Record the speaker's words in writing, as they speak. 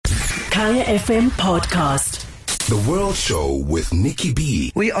Kaya FM podcast. The World Show with Nikki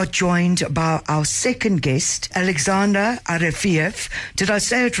B. We are joined by our second guest, Alexander Arefiev. Did I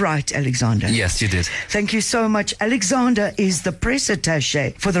say it right, Alexander? Yes, you did. Thank you so much. Alexander is the press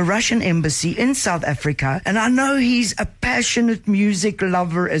attaché for the Russian embassy in South Africa, and I know he's a passionate music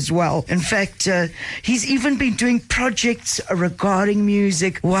lover as well. In fact, he's even been doing projects regarding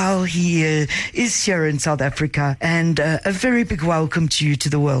music while he is here in South Africa. And a very big welcome to you to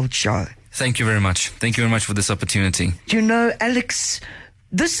the World Show. Thank you very much. Thank you very much for this opportunity. You know, Alex,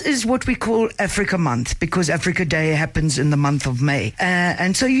 this is what we call Africa Month because Africa Day happens in the month of May.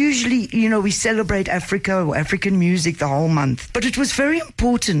 And so usually, you know, we celebrate Africa or African music the whole month. But it was very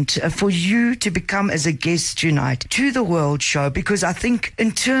important for you to become as a guest tonight to the World Show because I think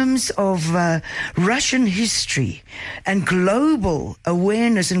in terms of Russian history and global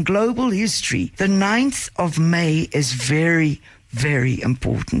awareness and global history, the 9th of May is very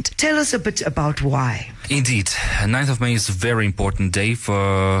important. Tell us a bit about why. Indeed, 9th of May is a very important day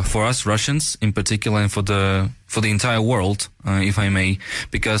for us Russians in particular and for the entire world, if I may,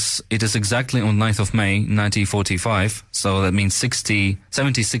 because it is exactly on 9th of May 1945, so that means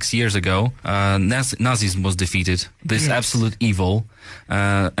 76 years ago, Nazism was defeated, this absolute evil,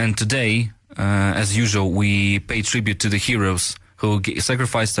 and today, as usual, we pay tribute to the heroes who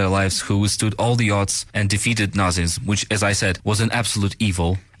sacrificed their lives, who stood all the odds and defeated Nazism, which, as I said, was an absolute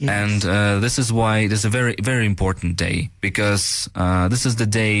evil. Yes. And this is why it is a very, very important day, because this is the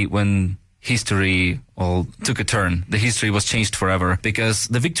day when history took a turn. The history was changed forever, because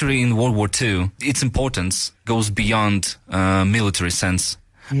the victory in World War II, its importance goes beyond military sense.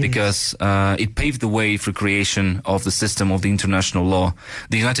 Yes. Because it paved the way for creation of the system of the international law.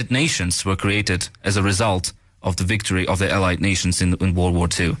 The United Nations were created as a result of the victory of the Allied nations in World War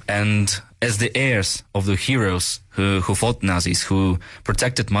II. And as the heirs of the heroes who fought Nazis, who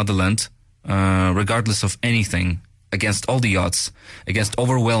protected motherland, regardless of anything, against all the odds, against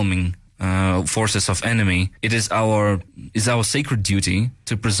overwhelming forces of enemy, it is our sacred duty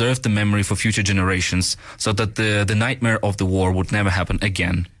to preserve the memory for future generations so that the nightmare of the war would never happen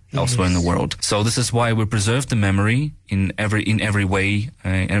again. Elsewhere in the world. So this is why we preserve the memory in every way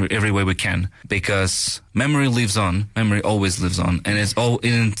we can, because memory lives on. Memory always lives on, and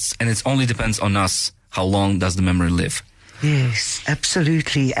it only depends on us how long does the memory live. Yes,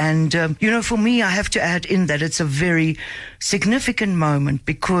 absolutely. And, you know, for me, I have to add in that it's a very significant moment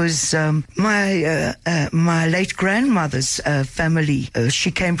because my late grandmother's family, she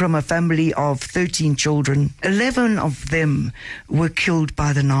came from a family of 13 children. 11 of them were killed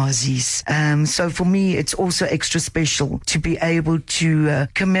by the Nazis. So for me, it's also extra special to be able to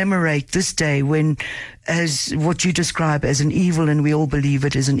commemorate this day when, as what you describe as an evil, and we all believe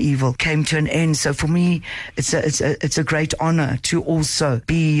it is an evil, came to an end. So for me, it's a great honor to also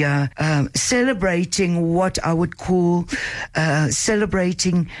be celebrating what I would call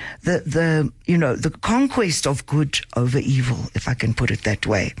celebrating the conquest of good over evil, if I can put it that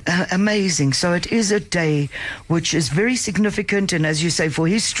way. Amazing. So it is a day which is very significant, and as you say, for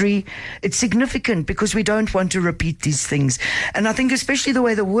history, it's significant because we don't want to repeat these things. And I think especially the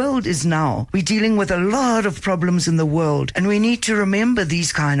way the world is now, we're dealing with a lot of problems in the world, and we need to remember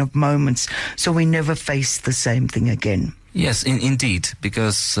these kind of moments so we never face the same thing again. Yes, indeed,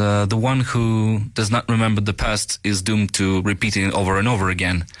 because the one who does not remember the past is doomed to repeating it over and over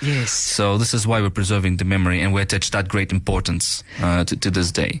again. Yes. So this is why we're preserving the memory, and we attach that great importance to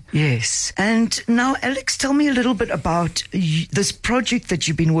this day. Yes. And now, Alex, tell me a little bit about this project that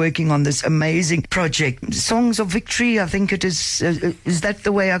you've been working on, this amazing project, Songs of Victory, I think it is. Is that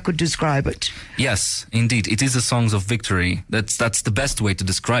the way I could describe it? Yes, indeed. It is a Songs of Victory. That's the best way to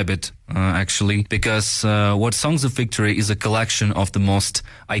describe it, actually, because what Songs of Victory is a collection of the most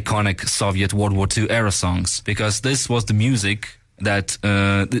iconic Soviet World War II era songs, because this was the music that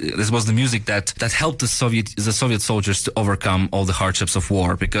helped the Soviet soldiers to overcome all the hardships of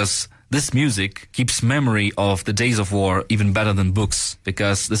war, because this music keeps memory of the days of war even better than books,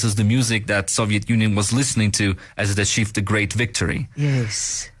 because this is the music that Soviet Union was listening to as it achieved the great victory.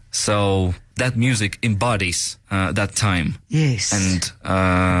 Yes. So that music embodies that time. Yes. And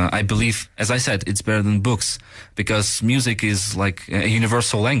I believe, as I said, it's better than books, because music is like a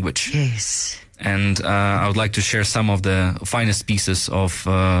universal language. Yes. And I would like to share some of the finest pieces of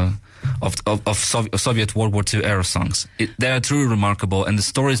of Soviet World War II era songs. They are truly remarkable, and the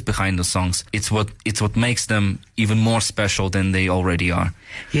stories behind the songs, it's what makes them even more special than they already are.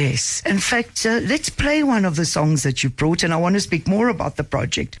 Yes. In fact, let's play one of the songs that you brought, and I want to speak more about the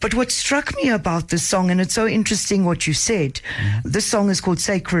project. But what struck me about this song, and it's so interesting what you said, this song is called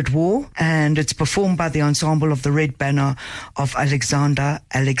Sacred War, and it's performed by the ensemble of the Red Banner of Alexander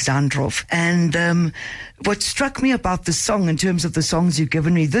Alexandrov. And what struck me about the song, in terms of the songs you've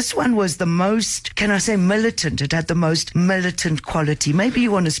given me, this one was the most, can I say, militant. It had the most militant quality. Maybe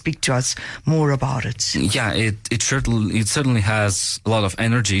you want to speak to us more about it. Yeah, it certainly has a lot of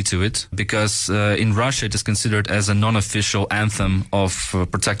energy to it, because in Russia it is considered as a non-official anthem of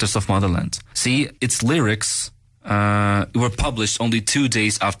protectors of motherland. See, its lyrics were published only 2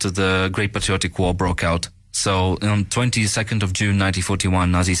 days after the Great Patriotic War broke out. So on 22nd of June 1941,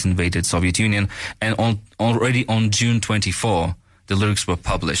 Nazis invaded Soviet Union, and already on June 24, the lyrics were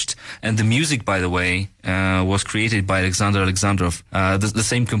published. And the music, by the way, was created by Alexander Alexandrov, the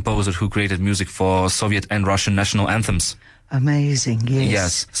same composer who created music for Soviet and Russian national anthems. Amazing, yes.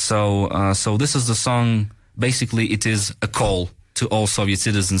 Yes. So this is the song. Basically, it is a call to all Soviet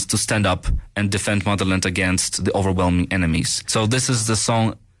citizens to stand up and defend motherland against the overwhelming enemies. So this is the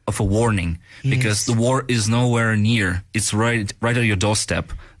song of a warning, because the war is nowhere near. It's right at your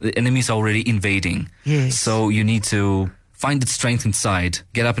doorstep. The enemy is already invading. Yes. So you need to find its strength inside.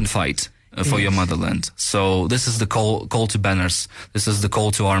 Get up and fight for your motherland. So this is the call to banners. This is the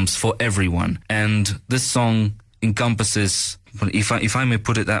call to arms for everyone. And this song encompasses, if I may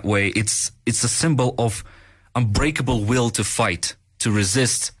put it that way, it's a symbol of unbreakable will to fight, to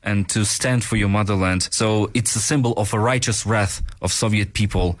resist, and to stand for your motherland. So it's a symbol of a righteous wrath of Soviet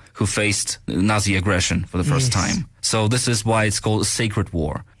people who faced Nazi aggression for the first time. So this is why it's called a sacred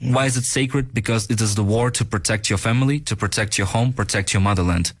war. Why is it sacred? Because it is the war to protect your family, to protect your home, protect your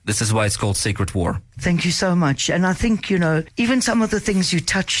motherland. This is why it's called sacred war. Thank you so much. And I think, even some of the things you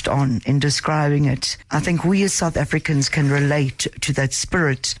touched on in describing it, I think we as South Africans can relate to that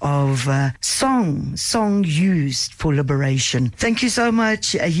spirit of song used for liberation. Thank you so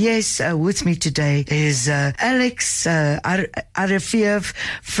much. With me today is Alex Arefiev,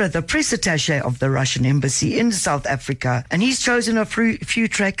 the press attaché of the Russian Embassy in South Africa. And he's chosen a few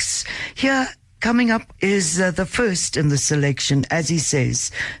tracks here. Coming up is the first in the selection, as he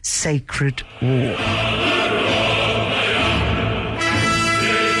says, Sacred War.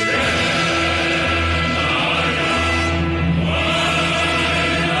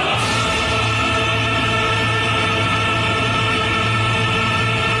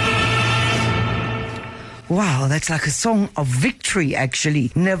 Wow, that's like a song of victory, actually.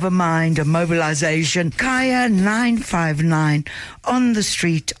 Never mind a mobilization. Kaya 959 on the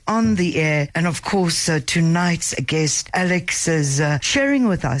street, on the air. And of course, tonight's guest, Alex, is sharing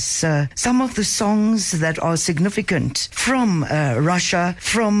with us some of the songs that are significant from Russia,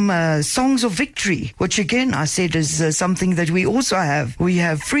 from songs of victory, which again, I said is something that we also have. We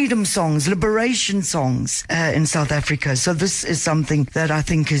have freedom songs, liberation songs in South Africa. So this is something that I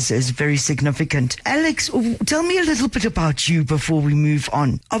think is very significant. Alex, tell me a little bit about you before we move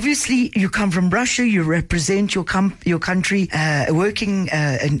on. Obviously, you come from Russia. You represent your country, working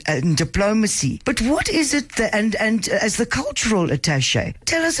in diplomacy. But what is it and as the cultural attaché,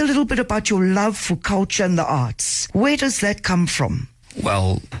 tell us a little bit about your love for culture and the arts. Where does that come from?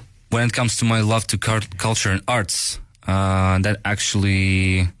 Well, when it comes to my love to culture and arts, that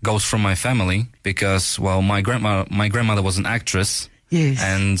actually goes from my family, because, well, my grandmother was an actress. Yes.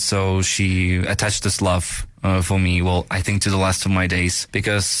 And so she attached this love for me, well, I think to the last of my days,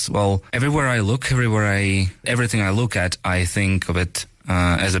 because, well, everywhere I look, everything I look at, I think of it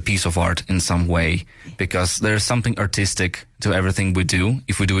as a piece of art in some way, because there's something artistic to everything we do,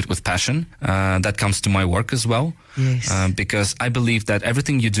 if we do it with passion. That comes to my work as well. Yes. Because I believe that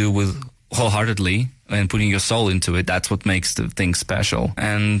everything you do with wholeheartedly and putting your soul into it, that's what makes the thing special.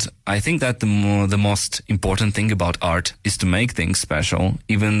 And I think that the most important thing about art is to make things special,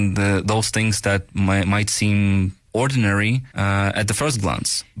 even those things that might seem ordinary at the first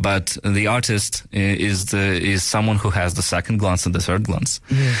glance. But the artist is someone who has the second glance and the third glance.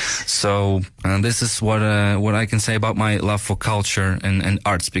 Yes. So this is what I can say about my love for culture and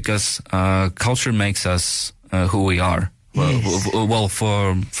arts, because culture makes us who we are. Well, Yes. well,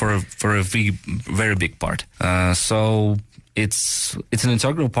 for a very big part. So it's an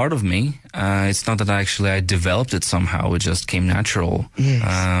integral part of me. It's not that I developed it somehow. It just came natural.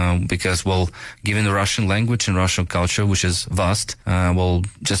 Yes. Because, well, given the Russian language and Russian culture, which is vast,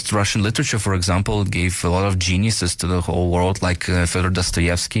 just Russian literature, for example, gave a lot of geniuses to the whole world, like Fyodor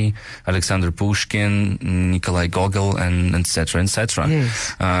Dostoevsky, Alexander Pushkin, Nikolai Gogol, and et cetera, et cetera.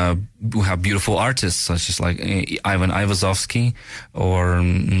 Yes. We have beautiful artists such as like Ivan Aivazovsky or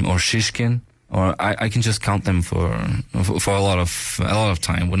Shishkin. Or I can just count them for a lot of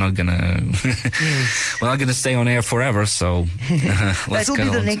time. We're not gonna stay on air forever. So let's that'll be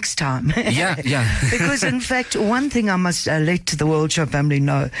the next time. Yeah. Because in fact, one thing I must let the World Show family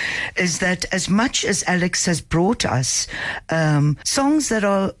know is that as much as Alex has brought us songs that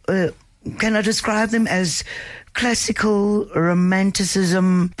are, can I describe them as classical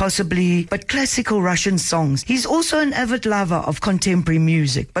romanticism, possibly, but classical Russian songs. He's also an avid lover of contemporary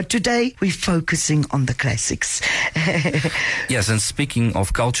music, but today we're focusing on the classics. Yes, and speaking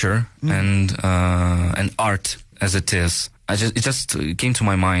of culture and art as it is, it just came to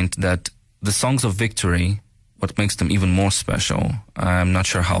my mind that the songs of victory, what makes them even more special, I'm not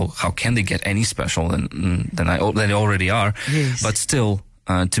sure how can they get any special than they already are, yes. But still,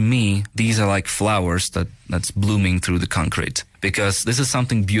 to me, these are like flowers that's blooming through the concrete, because this is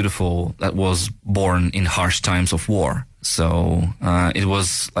something beautiful that was born in harsh times of war. So it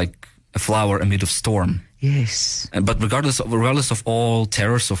was like a flower amid a storm. Yes. But regardless of all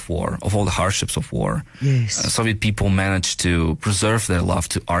terrors of war, of all the hardships of war, yes, Soviet people managed to preserve their love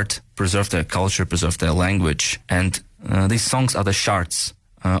to art, preserve their culture, preserve their language, and these songs are the shards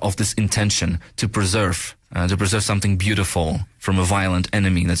of this intention to preserve something beautiful from a violent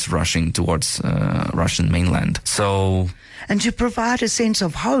enemy that's rushing towards Russian mainland. So, and to provide a sense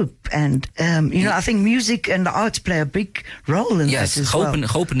of hope, and I think music and the arts play a big role in yes, this as hope well. and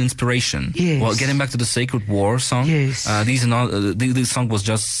hope and inspiration. Yes. Well, getting back to the Sacred War song, yes, this song was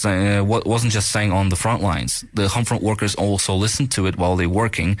just wasn't just sang on the front lines. The home front workers also listened to it while they're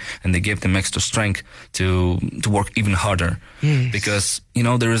working, and they gave them extra strength to work even harder. Yes. Because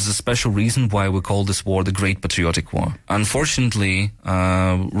there is a special reason why we call this war the Great Patriotic War. Unfortunately,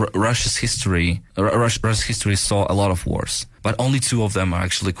 Russia's history saw a lot of wars, but only two of them are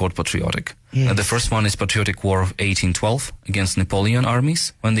actually called patriotic. Yes. The first one is Patriotic War of 1812 against Napoleon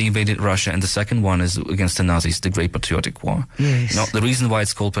armies when they invaded Russia, and the second one is against the Nazis, the Great Patriotic War. Yes. The reason why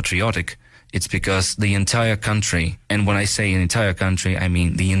it's called patriotic, it's because the entire country, and when I say an entire country, I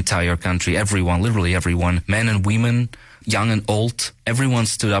mean the entire country, everyone, literally everyone, men and women, young and old, everyone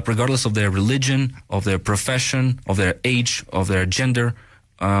stood up, regardless of their religion, of their profession, of their age, of their gender,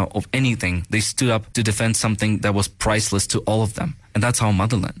 of anything. They stood up to defend something that was priceless to all of them. And that's our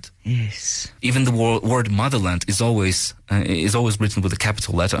motherland. Yes. Even the word motherland is always written with a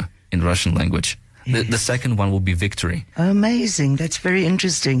capital letter in Russian language. Yes. The second one will be victory. Amazing. That's very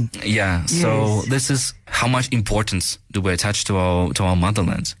interesting. Yeah. Yes. So this is how much importance do we attach to our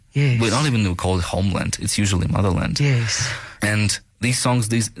motherland. Yes. We don't even call it homeland. It's usually motherland. Yes. And these songs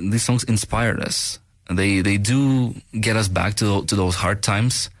inspired us. They do get us back to those hard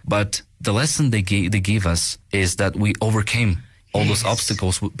times. But the lesson they gave us is that we overcame all those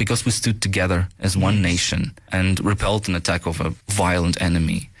obstacles because we stood together as one nation and repelled an attack of a violent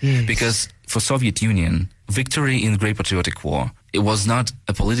enemy. Yes. Because for Soviet Union, victory in the Great Patriotic War, it was not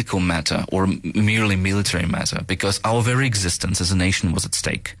a political matter or merely military matter, because our very existence as a nation was at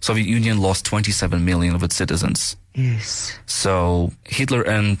stake. Soviet Union lost 27 million of its citizens. Yes. So Hitler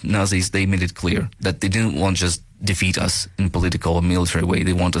and Nazis, they made it clear that they didn't want just defeat us in political or military way.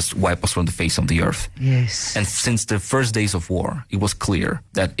 They want us to wipe us from the face of the earth. Yes. And since the first days of war, it was clear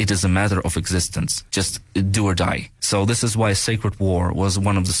that it is a matter of existence, just do or die. So this is why Sacred War was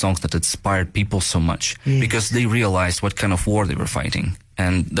one of the songs that inspired people so much, because they realized what kind of war they were fighting.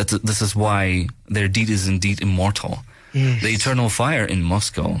 And this is why their deed is indeed immortal. Yes. The eternal fire in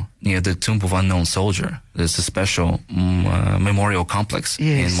Moscow, near the Tomb of Unknown Soldier, there's a special memorial complex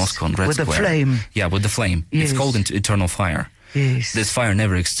in Moscow on Red with Square. The flame. Yeah, with the flame. Yes. It's called eternal fire. Yes. This fire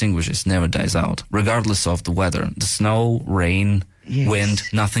never extinguishes, never dies out, regardless of the weather. The snow, rain, wind,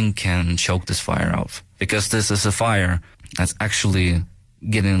 nothing can choke this fire out. Because this is a fire that's actually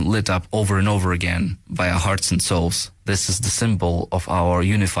getting lit up over and over again by our hearts and souls. This is the symbol of our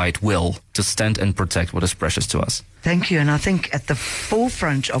unified will to stand and protect what is precious to us. Thank you. And I think at the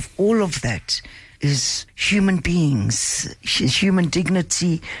forefront of all of that is human beings, human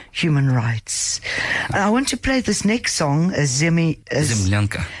dignity, human rights. And I want to play this next song,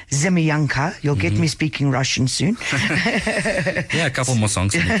 Zemlyanka. Zemlyanka. You'll get me speaking Russian soon. Yeah, a couple more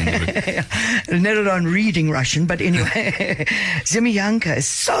songs and you can do it. Let alone reading Russian, but anyway. Zemlyanka is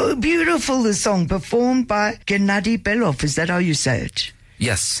so beautiful, this song, performed by Gennady Belov. Is that how you say it?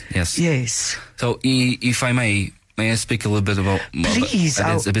 Yes. Yes. So, if I may I speak a little bit about Please,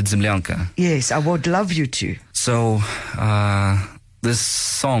 a bit Zemlyanka? Yes, I would love you to. So, this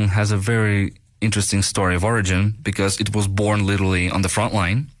song has a very interesting story of origin because it was born literally on the front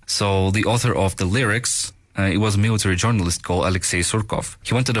line. So, the author of the lyrics, it was a military journalist called Alexei Surkov.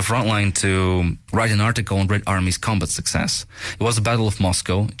 He went to the front line to write an article on Red Army's combat success. It was the Battle of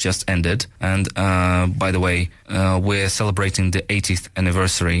Moscow, just ended. And, by the way, we're celebrating the 80th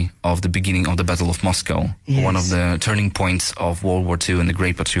anniversary of the beginning of the Battle of Moscow, yes. One of the turning points of World War II and the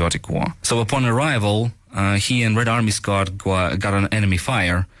Great Patriotic War. So upon arrival, he and Red Army Squad got an enemy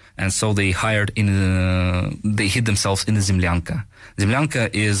fire, and so they they hid themselves in the Zemlyanka. Zemlyanka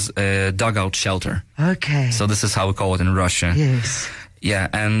is a dugout shelter. Okay. So this is how we call it in Russia. Yes. Yeah,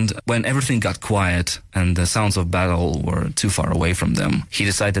 and when everything got quiet and the sounds of battle were too far away from them, he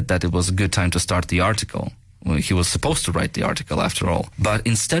decided that it was a good time to start the article. Well, he was supposed to write the article after all. But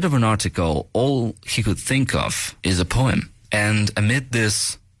instead of an article, all he could think of is a poem. And amid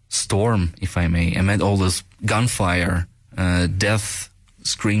this storm, if I may, amid all this gunfire, death,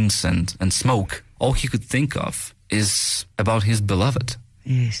 screams and smoke, all he could think of is about his beloved.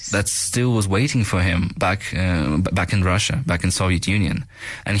 Yes. That still was waiting for him back in Russia, back in Soviet Union.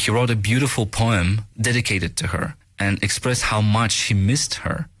 And he wrote a beautiful poem dedicated to her and expressed how much he missed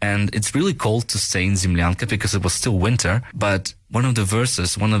her. And it's really cold to stay in Zemlyanka because it was still winter, but one of the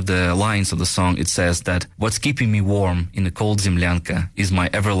verses, one of the lines of the song, it says that what's keeping me warm in the cold Zemlyanka is my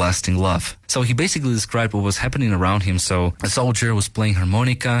everlasting love. So he basically described what was happening around him. So a soldier was playing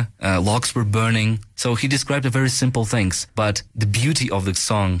harmonica, logs were burning. So he described the very simple things, but the beauty of the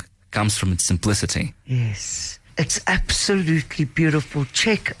song comes from its simplicity. Yes. It's absolutely beautiful.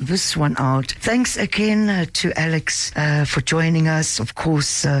 Check this one out. Thanks again to Alex for joining us. Of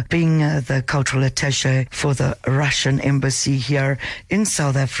course, being the cultural attaché for the Russian embassy here in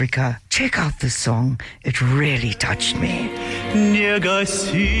South Africa. Check out this song. It really touched me. Негасимой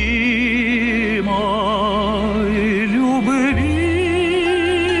любви.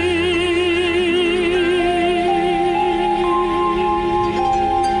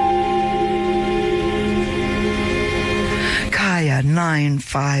 Kaya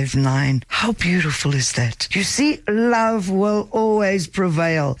 959. How beautiful is that? You see, love will always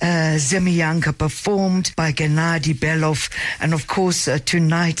prevail. Zemlyanka performed by Gennady Belov. And of course,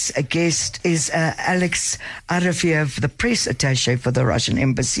 tonight's guest is Alex Arefiev, the press attaché for the Russian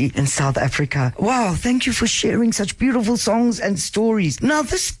embassy in South Africa. Wow, thank you for sharing such beautiful songs and stories. Now,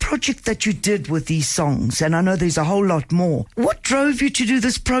 this project that you did with these songs, and I know there's a whole lot more, what drove you to do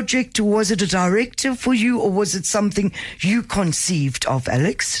this project? Was it a directive for you, or was it something you conceived of,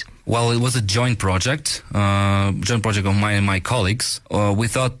 Alex? Well, it was a joint project of mine and my colleagues. We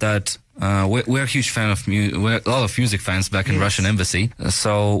thought that we're a huge fan of we're a lot of music fans back in Russian embassy.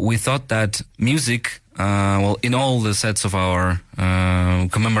 So we thought that music, in all the sets of our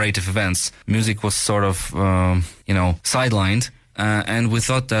commemorative events, music was sort of sidelined. And we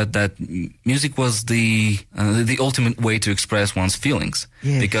thought that music was the ultimate way to express one's feelings,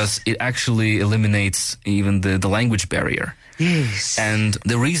 because it actually eliminates even the language barrier. Yes. And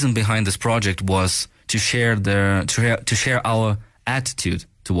the reason behind this project was to share our attitude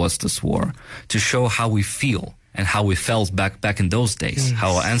towards this war, to show how we feel and how we felt back in those days,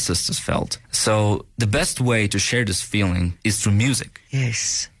 how our ancestors felt. So the best way to share this feeling is through music.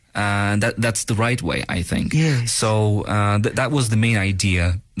 Yes. That's the right way, I think. Yes. So that was the main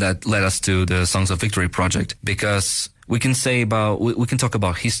idea that led us to the Songs of Victory project, because we can talk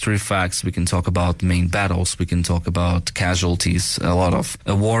about history facts, we can talk about main battles, we can talk about casualties. A lot of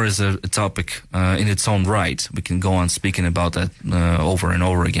war is a topic in its own right. We can go on speaking about that over and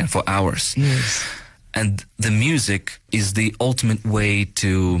over again for hours. Yes. And the music is the ultimate way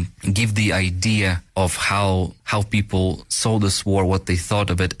to give the idea of how people saw this war, what they thought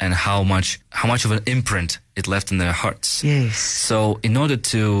of it, and how much of an imprint it left in their hearts. Yes. So in order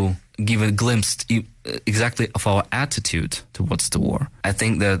to give a glimpse exactly of our attitude towards the war. I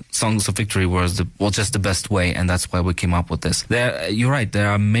think that Songs of Victory was just the best way, and that's why we came up with this. You're right, there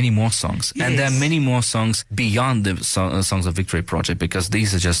are many more songs, and there are many more songs beyond the Songs of Victory project, because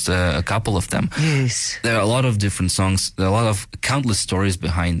these are just a couple of them. Yes. There are a lot of different songs, there are a lot of countless stories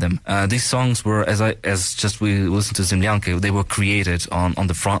behind them. These songs were, as we listened to Zemlyanka, they were created on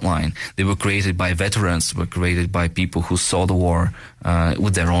the front line. They were created by veterans, were created by people who saw the war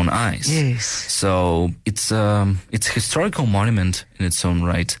with their own eyes. Yes. So it's a historical monument in its own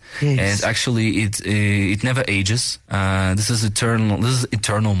right. Yes. And actually it never ages. This is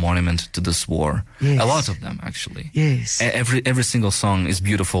eternal monument to this war. Yes. A lot of them, actually. Yes. Every single song is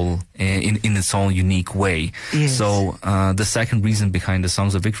beautiful in its own unique way. Yes. So the second reason behind the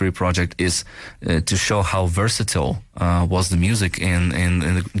Songs of Victory project is to show how versatile was the music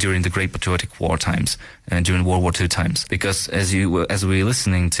during the Great Patriotic War times and during World War II times. Because as we're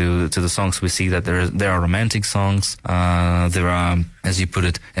listening to the songs, we see that there are romantic songs, there are, as you put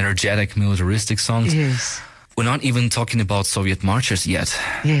it, energetic militaristic songs. Yes. We're not even talking about Soviet marches yet.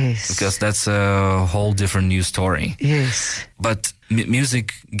 Yes. Because that's a whole different new story. Yes. But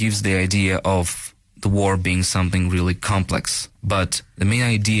music gives the idea of the war being something really complex. But the main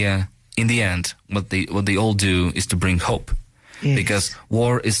idea, in the end, what they all do is to bring hope. Yes. Because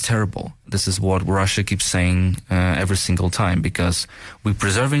war is terrible. This is what Russia keeps saying every single time, because we're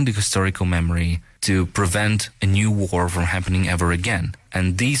preserving the historical memory to prevent a new war from happening ever again.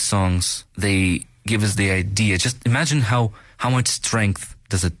 And these songs, they give us the idea. Just imagine how much strength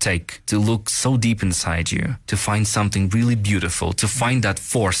does it take to look so deep inside you, to find something really beautiful, to find that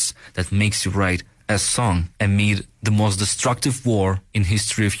force that makes you write a song amid the most destructive war in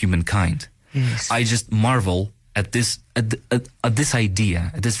history of humankind. Yes. I just marvel at this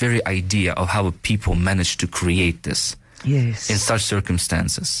very idea of how a people managed to create this. Yes. In such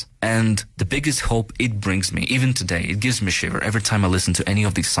circumstances. And the biggest hope it brings me, even today, it gives me a shiver every time I listen to any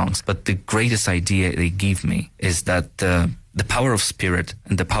of these songs. But the greatest idea they give me is that the power of spirit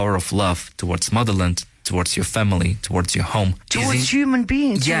and the power of love towards motherland, towards your family, towards your home, towards human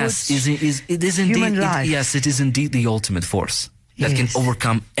beings. Yes, it is human indeed. life. Yes, it is indeed the ultimate force that can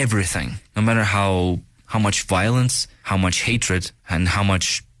overcome everything, no matter how much violence, how much hatred, and how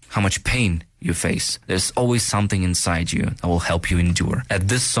much pain you face. There's always something inside you that will help you endure. At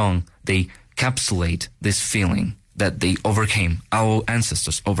this song, they encapsulate this feeling that they overcame. Our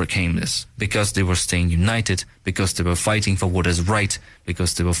ancestors overcame this because they were staying united, because they were fighting for what is right,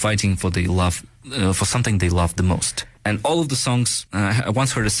 because they were fighting for for something they loved the most. And all of the songs, I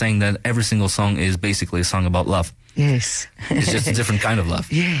once heard a saying that every single song is basically a song about love. Yes. It's just a different kind of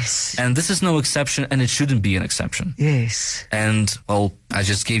love. Yes. And this is no exception, and it shouldn't be an exception. Yes. And, well, I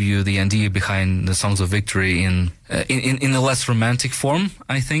just gave you the idea behind the Songs of Victory in a less romantic form,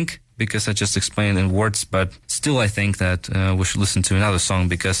 I think, because I just explained in words, but still I think that we should listen to another song,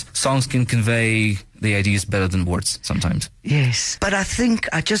 because songs can convey the ideas better than words sometimes. Yes. But I think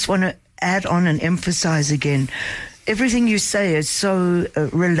I just want to add on and emphasize again, everything you say is so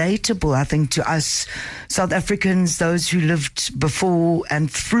relatable, I think, to us South Africans, those who lived before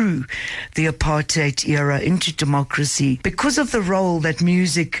and through the apartheid era into democracy, because of the role that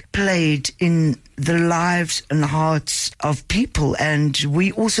music played in the lives and hearts of people. And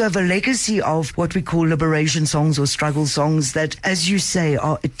we also have a legacy of what we call liberation songs or struggle songs that, as you say,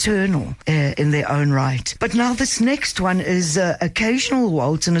 are eternal in their own right. But now this next one is Occasional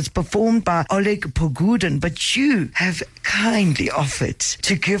Waltz, and it's performed by Oleg Pogudin. But you have kindly offered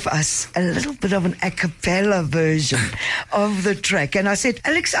to give us a little bit of an a cappella version of the track. And I said,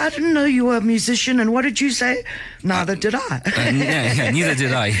 Alex, I didn't know you were a musician. And what did you say? Neither did I. Neither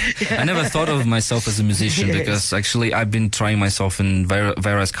did I. I never thought of myself as a musician, yes, because actually I've been trying myself in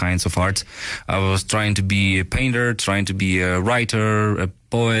various kinds of art. I was trying to be a painter, trying to be a writer, a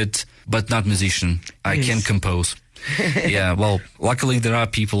poet, but not musician. I can't compose. Yeah, well, luckily there are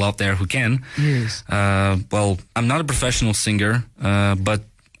people out there who can. Yes. Well, I'm not a professional singer, but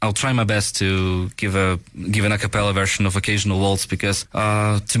I'll try my best to give an a cappella version of Occasional Waltz, because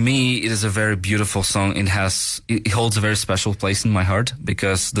to me it is a very beautiful song. It holds a very special place in my heart,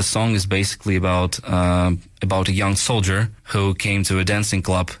 because the song is basically about a young soldier who came to a dancing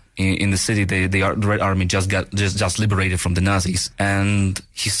club in the city. The Red Army just liberated from the Nazis, and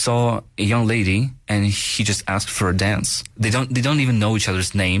he saw a young lady, and he just asked for a dance. They don't even know each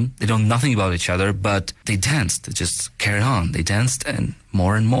other's name. They know nothing about each other, but they danced. They just carried on. They danced and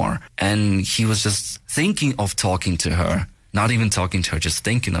more. And he was just thinking of talking to her, not even talking to her, just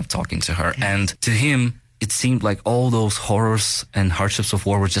thinking of talking to her. Yes. And to him, it seemed like all those horrors and hardships of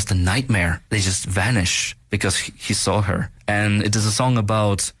war were just a nightmare. They just vanish because he saw her. And it is a song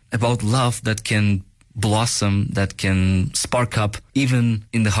about love that can blossom that can spark up even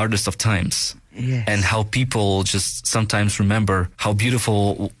in the hardest of times. Yes. And how people just sometimes remember how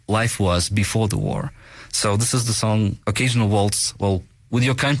beautiful life was before the war. So this is the song Occasional Waltz. Well, with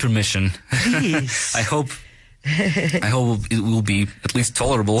your kind permission, Please. I hope it will be at least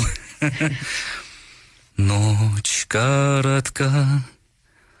tolerable. Ночь коротка,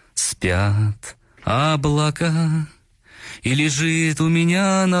 спят облака, и лежит у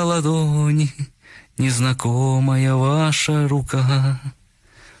меня на ладони незнакомая ваша рука.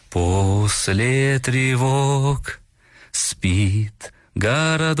 После тревог спит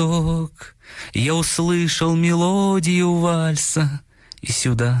городок, я услышал мелодию вальса и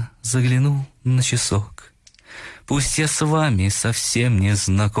сюда заглянул на часок. Пусть я с вами совсем не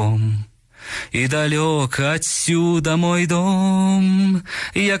знаком, и далек отсюда мой дом,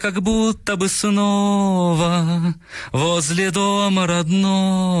 я как будто бы снова возле дома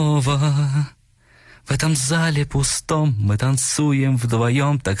родного. В этом зале пустом мы танцуем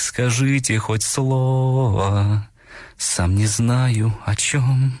вдвоем, так скажите хоть слово, сам не знаю о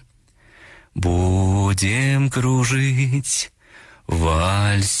чем. Будем кружить, в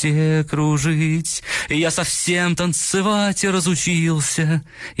вальсе кружить, я совсем танцевать разучился,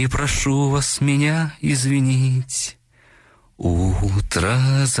 и прошу вас меня извинить.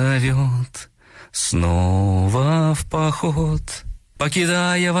 Утро зовет снова в поход,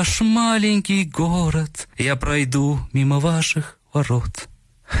 покидая ваш маленький город, я пройду мимо ваших ворот.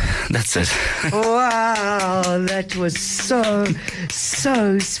 That's it. Wow, that was so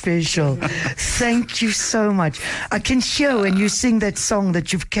special. Thank you so much. I can hear when you sing that song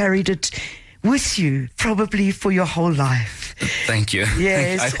that you've carried it with you, probably for your whole life. Thank you.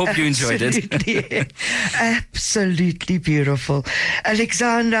 Yes. I hope you enjoyed it. Absolutely beautiful.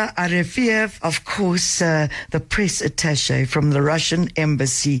 Alexander Arefiev, of course, the press attaché from the Russian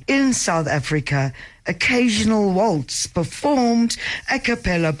embassy in South Africa. Occasional Waltz performed a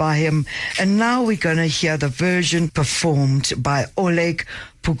cappella by him. And now we're going to hear the version performed by Oleg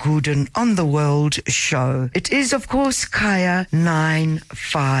Pogudin on the World Show. It is, of course, Kaya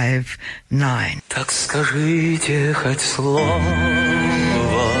 959. Так скажите хоть слово,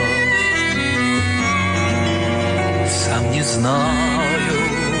 сам не знаю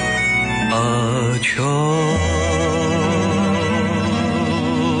о чем.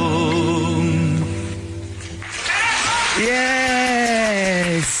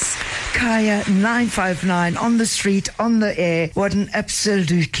 Yes! Kaya 959 on the street, on the air. What an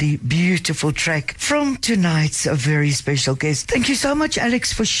absolutely beautiful track from tonight's a very special guest. Thank you so much,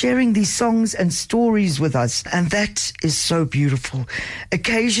 Alex, for sharing these songs and stories with us. And that is so beautiful.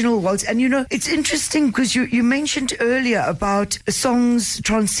 Occasional Waltz. And you know, it's interesting because you mentioned earlier about songs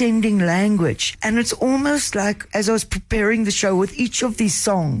transcending language. And it's almost like, as I was preparing the show with each of these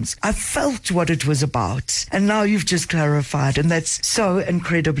songs, I felt what it was about. And now you've just clarified. And that's so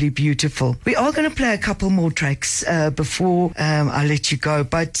incredibly beautiful. We are going to play a couple more tracks before I let you go.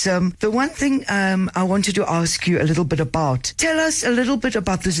 But the one thing I wanted to ask you a little bit about, tell us a little bit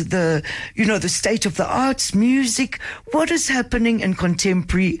about the state of the arts, music. What is happening in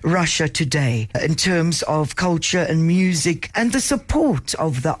contemporary Russia today in terms of culture and music and the support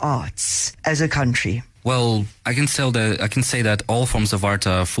of the arts as a country? Well, I can say that all forms of art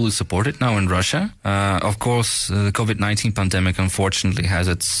are fully supported now in Russia. Of course, the COVID-19 pandemic unfortunately has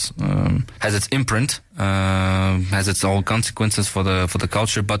its imprint, has its own consequences for the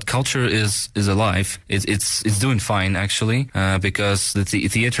culture. But culture is alive. It's doing fine actually, because the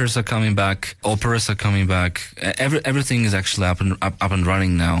theaters are coming back, operas are coming back. Everything is actually up and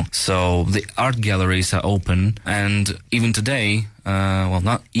running now. So the art galleries are open, and even today. Well,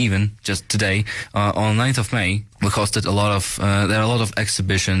 not even, just today, on 9th of May, we hosted there are a lot of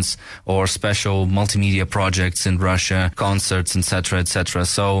exhibitions or special multimedia projects in Russia, concerts, etc., etc.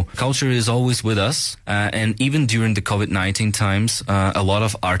 So culture is always with us, and even during the COVID-19 times, a lot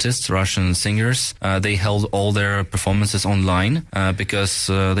of artists, Russian singers, they held all their performances online because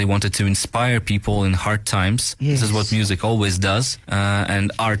they wanted to inspire people in hard times. Yes. This is what music always does,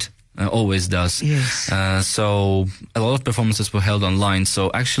 and art always does. Yes. So a lot of performances were held online.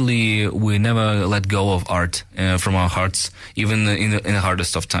 So actually, we never let go of art from our hearts, even in the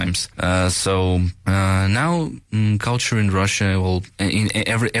hardest of times. So now culture in Russia, well, in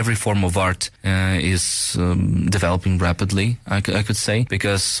every form of art is developing rapidly. I could say,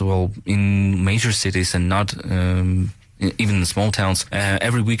 because well, in major cities and not. Even in small towns,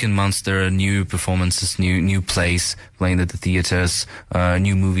 every week and month there are new performances, new plays playing at the theaters,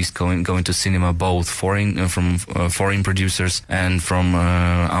 new movies going to cinema, both from foreign producers and from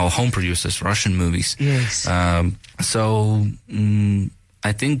our home producers, Russian movies. Yes. So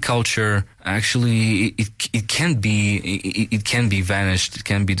I think culture actually it can be vanished, it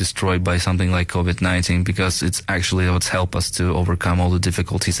can be destroyed by something like COVID-19, because it's actually what's helped us to overcome all the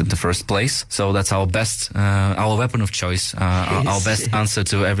difficulties in the first place. So that's our best, our weapon of choice, our best answer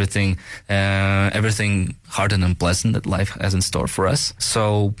to everything hard and unpleasant that life has in store for us.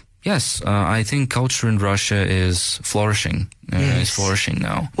 So yes, I think culture in Russia is flourishing. Is flourishing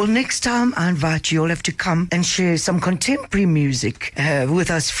now. Well, next time I invite you, you'll have to come and share some contemporary music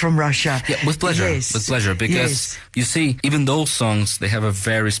with us from Russia. Yeah, with pleasure. Yes. With pleasure, because you see, even those songs, they have a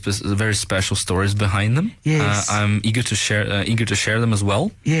very special stories behind them. Yes. I'm eager to share them as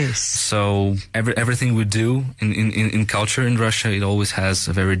well. Yes. So everything we do in culture in Russia, it always has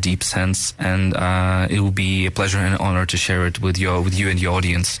a very deep sense, and it will be a pleasure and an honor to share it with you and your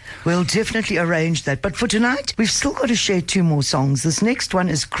audience. We'll definitely arrange that. But for tonight, we've still got to share two more songs. This next one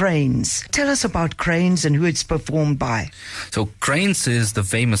is Cranes. Tell us about Cranes and who it's performed by. So Cranes is the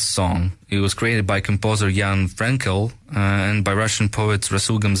famous song. It was created by composer Jan Frenkel and by Russian poet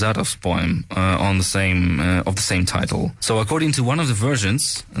Rasul Gamzatov's poem of the same title. So according to one of the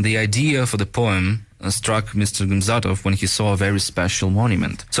versions, the idea for the poem struck Mr. Gamzatov when he saw a very special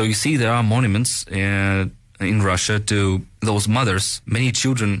monument. So you see, there are monuments in Russia to those mothers, many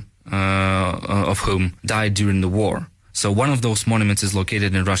children of whom died during the war. So one of those monuments is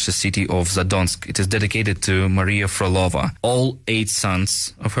located in Russia's city of Zadonsk. It is dedicated to Maria Frolova. All 8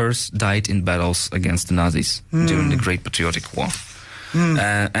 sons of hers died in battles against the Nazis during the Great Patriotic War.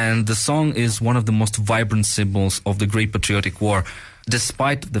 And the song is one of the most vibrant symbols of the Great Patriotic War,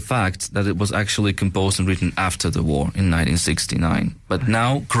 despite the fact that it was actually composed and written after the war in 1969. But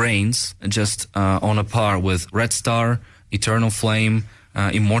now, Cranes, just on a par with Red Star, Eternal Flame,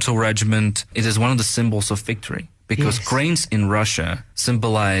 Immortal Regiment, it is one of the symbols of victory. Because cranes in Russia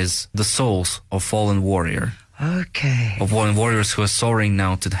symbolize the souls of fallen warrior. Okay. Of fallen warriors who are soaring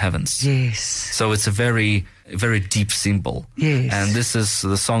now to the heavens. Yes. So it's a very, very deep symbol. Yes. And this is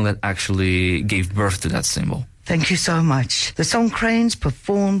the song that actually gave birth to that symbol. Thank you so much. The song Cranes,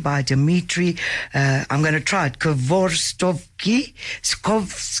 performed by Dmitry, I'm going to try it, Kvorostovsky.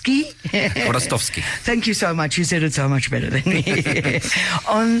 Thank you so much. You said it so much better than me.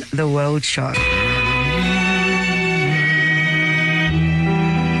 On The World Show.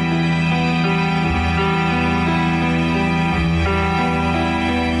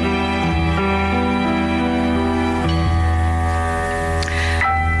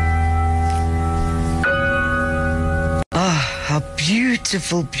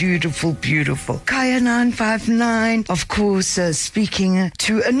 Beautiful, beautiful, beautiful. Kaya 959, of course, speaking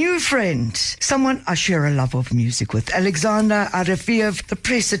to a new friend, someone I share a love of music with, Alexander Arefiev, the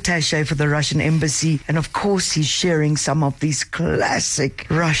press attaché for the Russian embassy. And of course, he's sharing some of these classic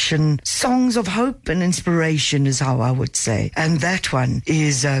Russian songs of hope and inspiration, is how I would say. And that one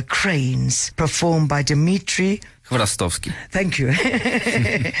is Cranes, performed by Dmitry Kvorostovsky. Thank you.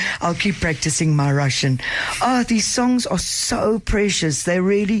 I'll keep practicing my Russian. These songs are so precious. They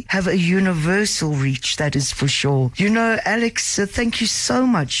really have a universal reach, that is for sure. You know, Alex, thank you so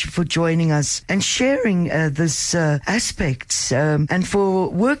much for joining us and sharing this aspect and for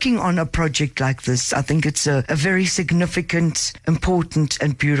working on a project like this. I think it's a very significant, important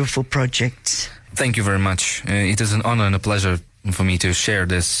and beautiful project. Thank you very much. It is an honor and a pleasure for me to share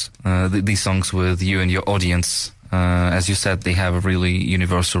these songs with you and your audience. As you said, they have a really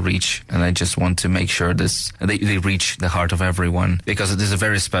universal reach, and I just want to make sure they reach the heart of everyone, because it is a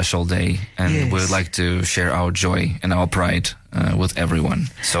very special day, and we'd like to share our joy and our pride with everyone.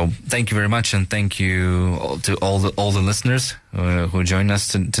 So thank you very much, and thank you to all the listeners who joined us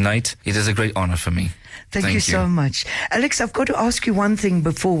tonight. It is a great honor for me. Thank you so much. Alex, I've got to ask you one thing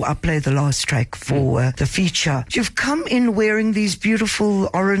before I play the last track for the feature. You've come in wearing these beautiful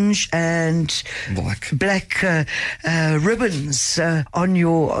orange and black ribbons on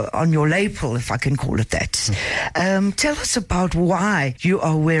your lapel, if I can call it that. Tell us about why you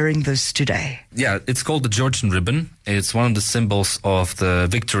are wearing this today. Yeah, it's called the Georgian ribbon. It's one of the symbols of the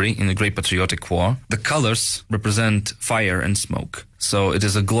victory in the Great Patriotic War. The colors represent fire and smoke. So it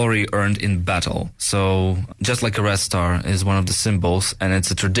is a glory earned in battle. So just like a red star is one of the symbols, and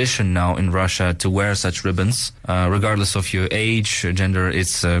it's a tradition now in Russia to wear such ribbons, regardless of your age, gender.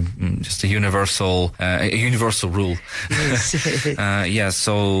 It's just a universal rule. Yes.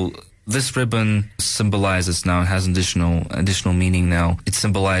 So this ribbon symbolizes now, it has additional meaning now. It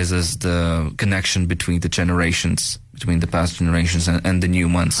symbolizes the connection between the generations, between the past generations and the new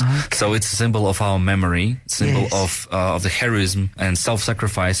ones. Okay. So it's a symbol of our memory, symbol of the heroism and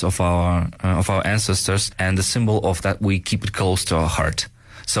self-sacrifice of our ancestors, and the symbol of that we keep it close to our heart.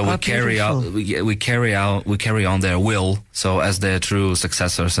 So we carry on their will. So as their true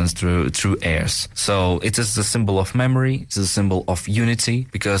successors and true heirs. So it is the symbol of memory. It's a symbol of unity,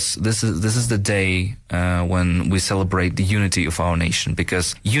 because this is the day when we celebrate the unity of our nation,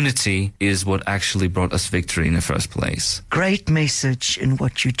 because unity is what actually brought us victory in the first place. Great message in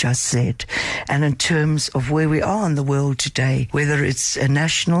what you just said, and in terms of where we are in the world today, whether it's a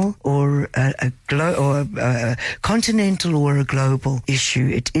national or a continental or a global issue,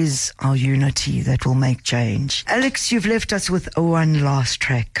 it is our unity that will make change. Alex, you've left us with one last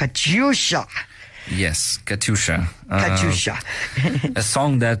track, Katyusha. Yes, Katyusha. Katyusha. A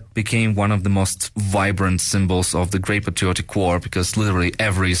song that became one of the most vibrant symbols of the Great Patriotic War, because literally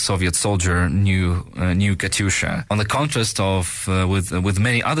every Soviet soldier knew Katyusha. On the contrast of with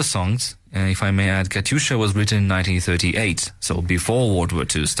many other songs, if I may add, Katyusha was written in 1938, so before World War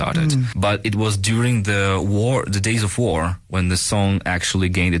II started. But it was during the days of war, when the song actually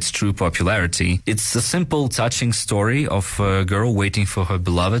gained its true popularity. It's a simple, touching story of a girl waiting for her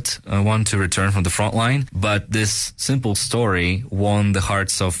beloved one to return from the front line. But this simple story won the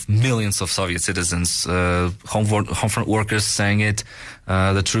hearts of millions of Soviet citizens. Homefront workers sang it.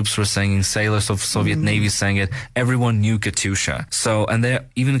 The troops were singing, sailors of Soviet Navy sang it. Everyone knew Katyusha. So, and there are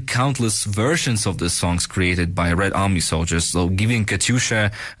even countless versions of the songs created by Red Army soldiers, so giving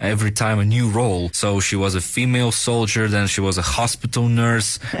Katyusha every time a new role. So she was a female soldier, then she was a hospital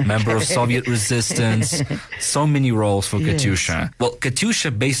nurse, member of Soviet resistance. So many roles for Katyusha. Well,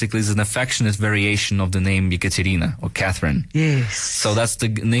 Katyusha basically is an affectionate variation of the name Ekaterina or Catherine. Yes. So that's the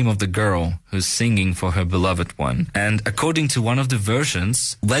name of the girl who's singing for her beloved one. And according to one of the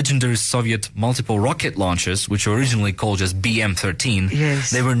versions, legendary Soviet multiple rocket launchers, which were originally called just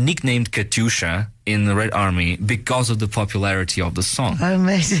BM-13, they were nicknamed Katyusha in the Red Army because of the popularity of the song.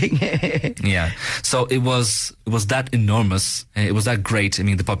 Amazing. Yeah. So it was that enormous. It was that great. I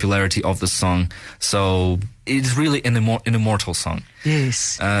mean, the popularity of the song. So it's really an immortal song.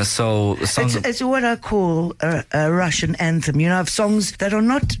 Yes. So it's what I call a Russian anthem. You know, I have songs that are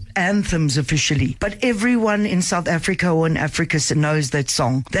not anthems officially, but everyone in South Africa or in Africa knows that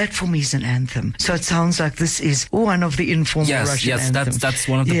song. That for me is an anthem. So it sounds like this is one of the informal Russian anthems. That's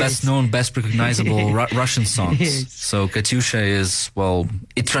one of the best known, best recognizable Russian songs. Yes. So Katyusha is, well,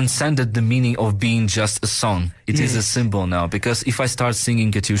 it transcended the meaning of being just a song. It is a symbol now, because if I start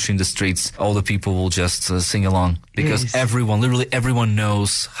singing Katyusha in the streets, all the people will just sing along, because literally everyone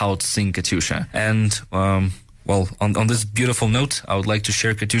knows how to sing Katyusha. And well, on this beautiful note, I would like to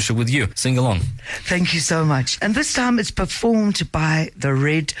share Katyusha with you. Sing along. Thank you so much. And this time it's performed by the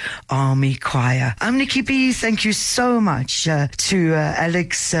Red Army Choir. I'm Nikki B. Thank you so much to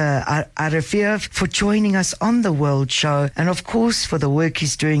Alex Arefiev for joining us on the World Show, and of course for the work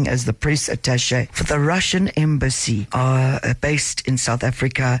he's doing as the press attaché for the Russian Embassy based in South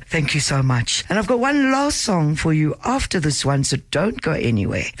Africa. Thank you so much. And I've got one last song for you after this one, so don't go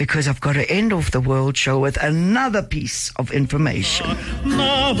anywhere, because I've got to end off the World Show with another piece of information.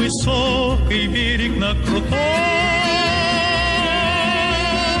 На высокий берег, на крутой.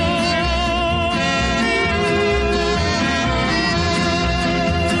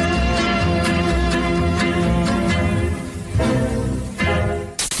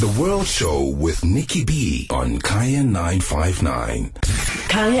 The World Show with Nikki B on Kaya 959.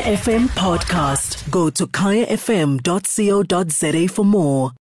 Kaya FM Podcast. Go to kayafm.co.za for more.